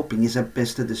isn't helping is at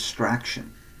best a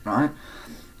distraction, right?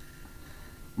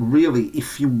 Really,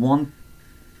 if you want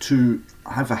to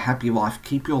have a happy life,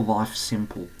 keep your life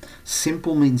simple.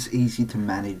 Simple means easy to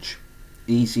manage,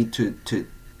 easy to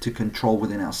control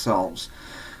within ourselves.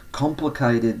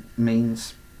 Complicated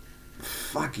means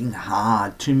fucking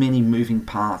hard, too many moving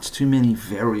parts, too many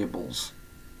variables,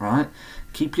 right?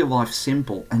 Keep your life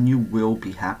simple and you will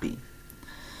be happy.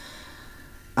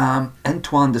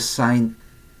 Antoine de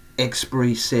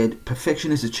Saint-Exupéry said,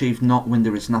 perfection is achieved not when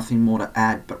there is nothing more to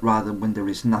add, but rather when there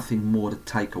is nothing more to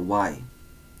take away,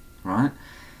 right?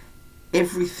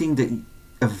 Everything that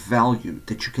of value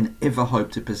that you can ever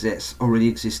hope to possess already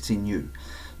exists in you.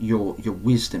 Your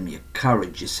wisdom, your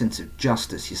courage, your sense of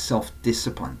justice, your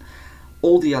self-discipline.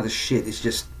 All the other shit is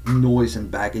just noise and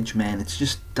baggage, man. It's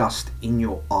just dust in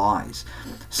your eyes.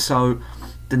 So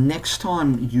the next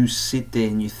time you sit there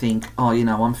and you think, oh,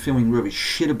 I'm feeling really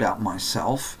shit about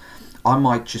myself, I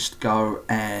might just go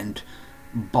and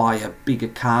buy a bigger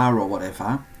car or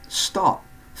whatever. Stop.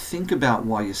 Think about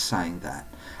why you're saying that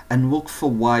and look for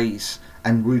ways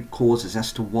and root causes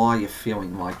as to why you're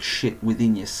feeling like shit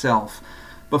within yourself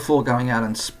before going out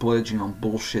and splurging on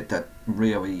bullshit that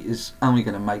really is only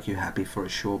going to make you happy for a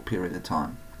short period of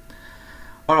time.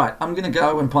 Alright, I'm going to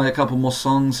go and play a couple more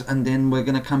songs and then we're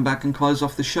going to come back and close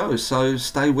off the show. So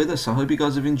stay with us. I hope you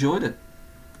guys have enjoyed it.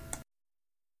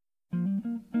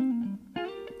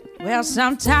 Well,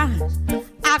 sometimes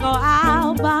I go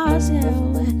out by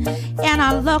myself and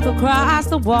I look across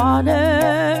the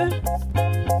water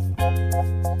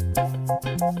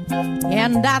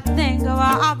and I think of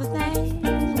all the things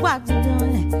what you're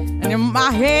doing, and in my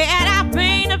head I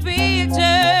paint a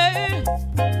picture.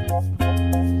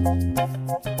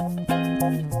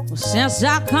 Well, since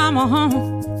I come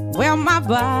home, well, my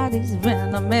body's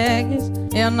been a mess,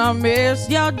 and I miss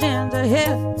your ginger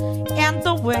hair and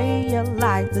the way you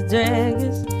like the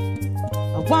dress.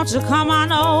 Won't you come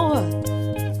on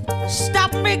over?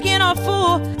 Stop making a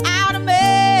fool out of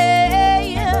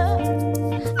me.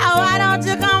 Oh, why don't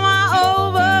you come on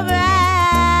over,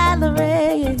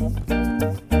 Valerie?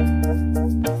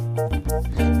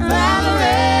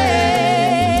 Valerie,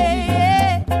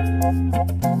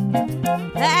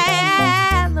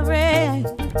 Valerie,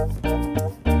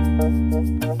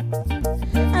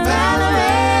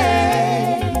 Valerie.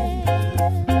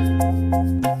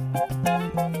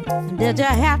 Did you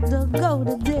have to go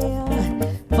to jail?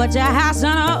 Put your house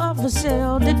on up for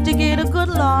sale. Did you get a good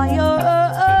lawyer?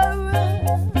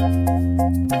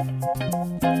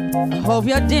 I hope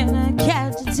you didn't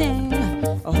catch a thing.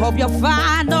 I hope you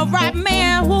find the right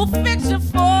man who'll fix it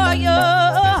for you.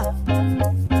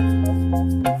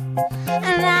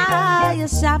 And now you're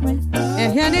shopping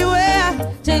and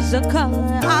anywhere. Change the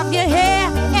color of your hair.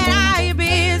 And are you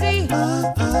busy?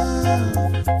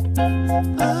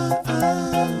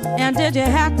 And did you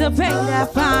have to pay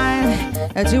that fine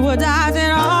that you were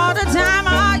dodging all the time?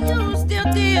 Are you still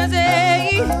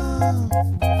dizzy?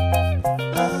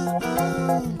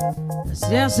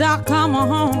 Since I come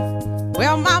home,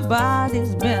 well, my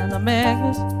body's been a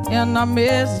mess, and I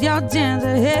miss your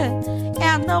ginger hair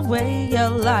and the way you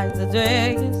like the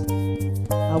dress.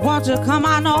 I want you to come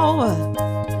on over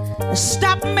and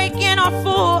stop making a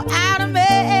fool out of me.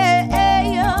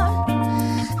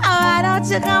 Why don't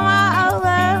you come on over,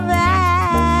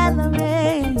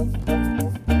 Valerie?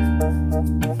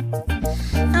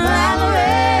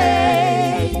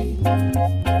 Valerie,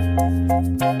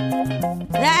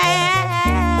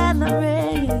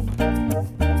 Valerie,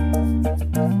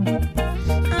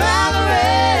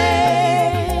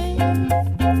 Valerie.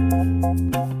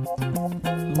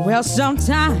 Well,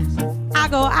 sometimes I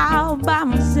go out by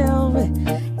myself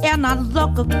and I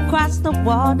look across the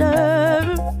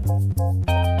water.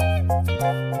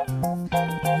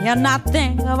 And I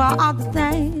think about all the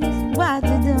things what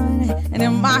you're doing, and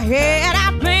in my head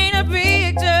I paint a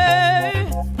picture.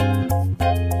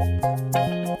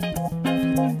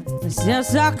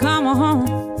 Since I come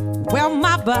home, well,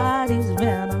 my body's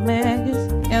been a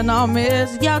mess, and I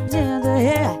miss your ginger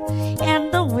hair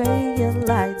and the way you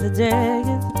like the dress.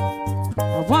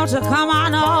 I want you to come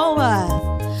on over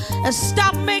and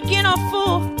stop making a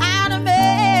fool out of me.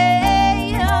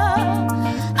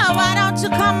 Why don't you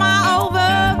come on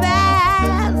over,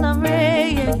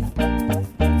 Valerie?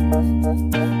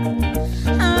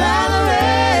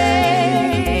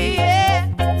 Valerie, yeah.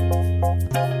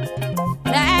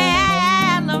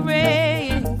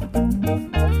 Valerie,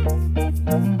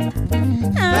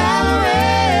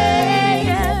 Valerie,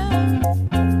 yeah.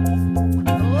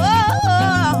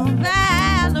 Oh,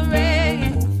 Valerie,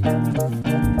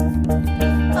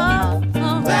 oh,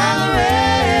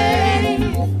 Valerie.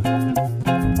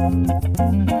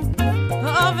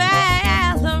 Oh,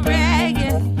 Valerie,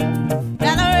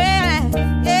 Valerie,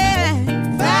 yeah,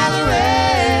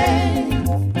 Valerie.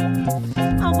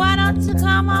 Oh, why don't you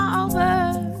come on over,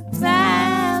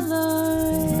 Valerie?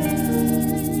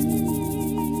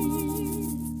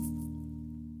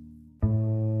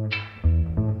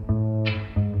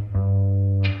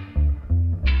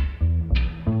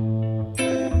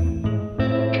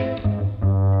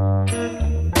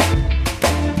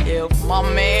 If my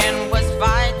man was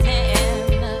fighting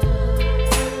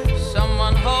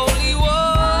someone holy war,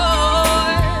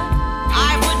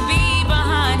 I would be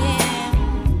behind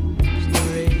him,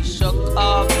 straight shook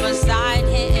up beside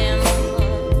him,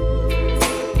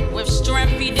 with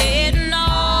strength he didn't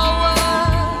know.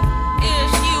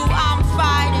 It's you I'm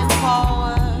fighting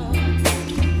for.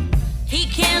 He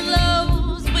can't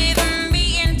lose with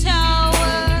me in tow.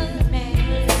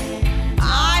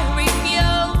 I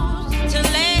refuse to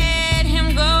let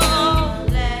him go.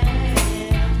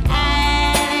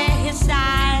 At his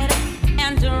side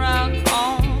and drunk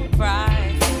on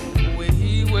pride,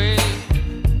 we wait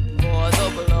for the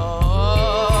blow.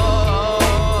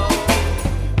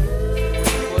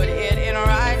 Put it in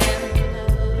writing,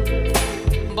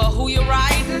 but who you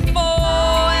writing for?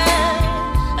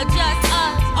 Just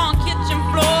us on kitchen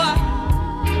floor,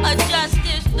 a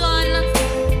justice done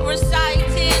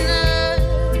reciting.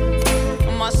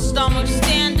 My stomach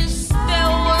standing still,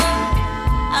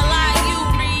 like you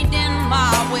reading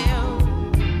my will.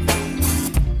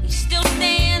 He still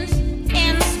stands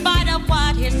in spite of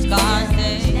what his scars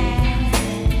did,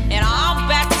 and I'll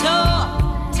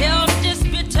battle till this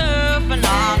bitter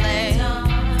finale.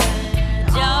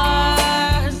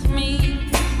 Just me,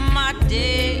 my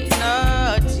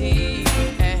dignity,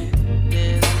 and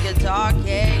this guitar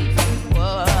case.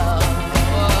 Whoa,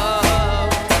 whoa.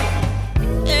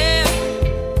 Yeah,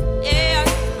 yeah,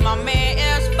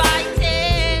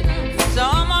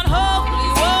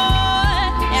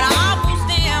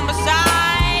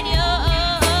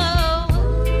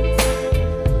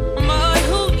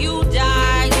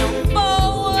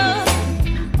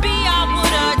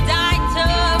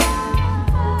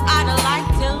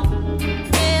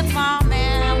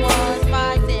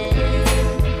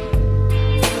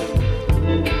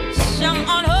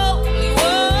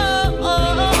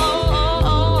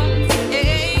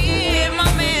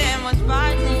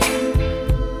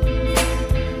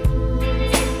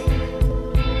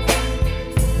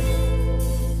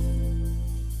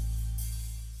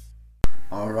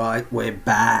 Alright, we're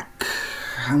back.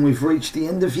 And we've reached the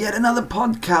end of yet another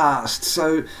podcast.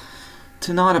 So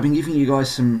tonight I've been giving you guys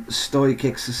some Stoic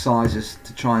exercises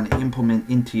to try and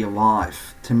implement into your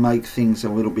life to make things a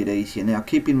little bit easier. Now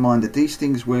keep in mind that these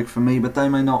things work for me, but they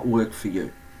may not work for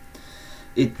you.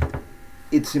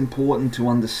 It's important to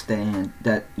understand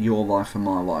that your life and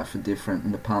my life are different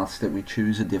and the paths that we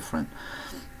choose are different.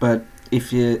 But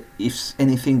if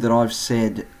anything that I've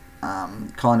said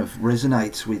kind of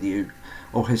resonates with you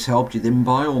or has helped you, then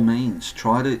by all means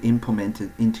try to implement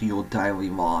it into your daily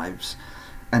lives,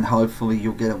 and hopefully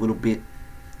you'll get a little bit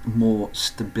more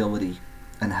stability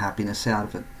and happiness out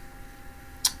of it.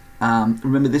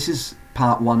 Remember, this is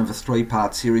part 1 of a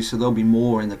 3-part series, so there'll be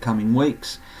more in the coming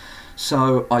weeks.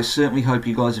 So I certainly hope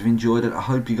you guys have enjoyed it. I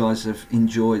hope you guys have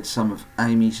enjoyed some of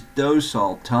Amy's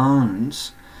docile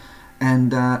tones,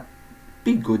 and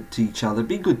be good to each other,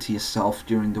 be good to yourself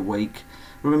during the week.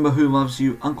 Remember who loves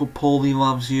you. Uncle Paulie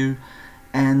loves you,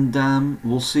 and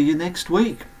we'll see you next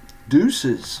week.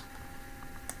 Deuces.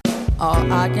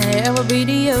 All I can ever be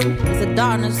to you is the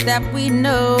darkness that we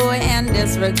know, and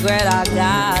this regret I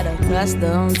got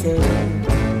accustomed to.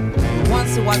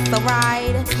 Once was the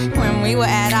ride when we were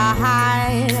at our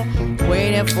height,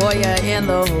 waiting for you in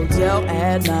the hotel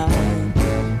at night.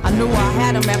 I knew I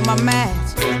had him at my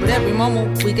match, but every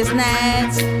moment we get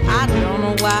snatched. I don't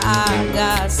know why I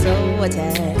got so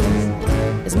attached.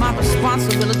 It's my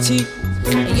responsibility,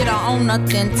 and you don't own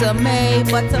nothing to me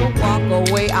but to walk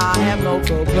away. I have no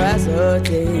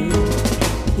capacity.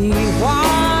 He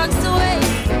walks away,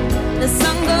 the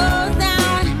sun goes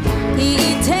down. He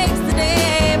takes the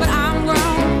day, but I'm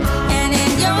grown. And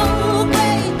in your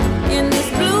way, in this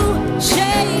blue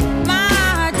shade,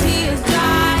 my tears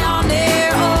dry on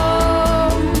their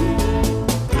own.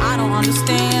 I don't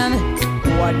understand,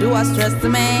 why do I stress the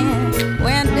man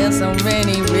when there's so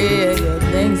many real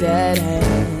things at hand?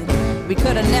 We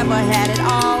could have never had it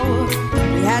all.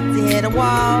 We had to hit a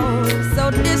wall. So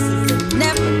this is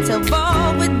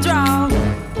inevitable withdrawal.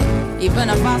 Even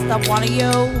if I stop wanting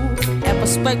you, that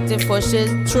perspective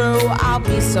pushes true. I'll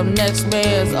be some next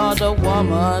man's other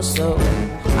woman. So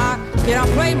I cannot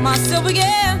play myself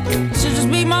again. I should just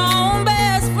be my own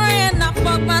best friend. I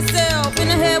fuck myself in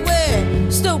the head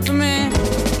with stupid man.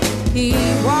 He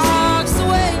walks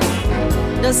away,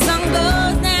 the sun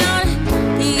goes down.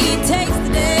 He takes the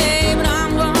day.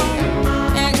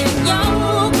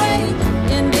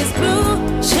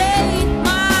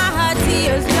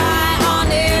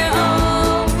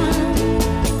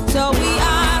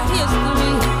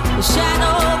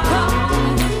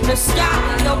 The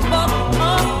sky is above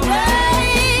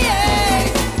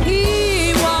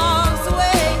He walks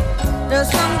away, the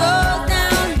sun goes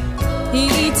down.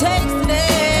 He takes the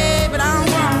day, but I'm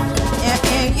wrong.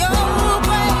 And your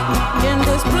way in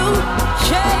this blue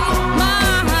shade,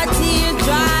 my tears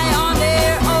dry on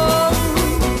their own.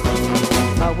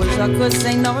 I wish I could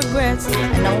say no regrets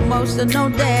and no emotional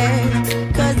days,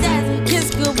 'cause as we kiss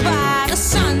goodbye, the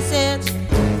sun sets.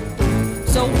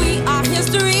 So we are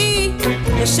history.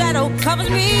 The shadow covers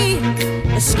me.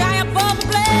 The sky above the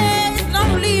blaze,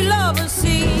 only lovers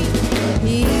see.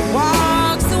 He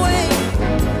walks away.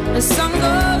 The sun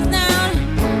goes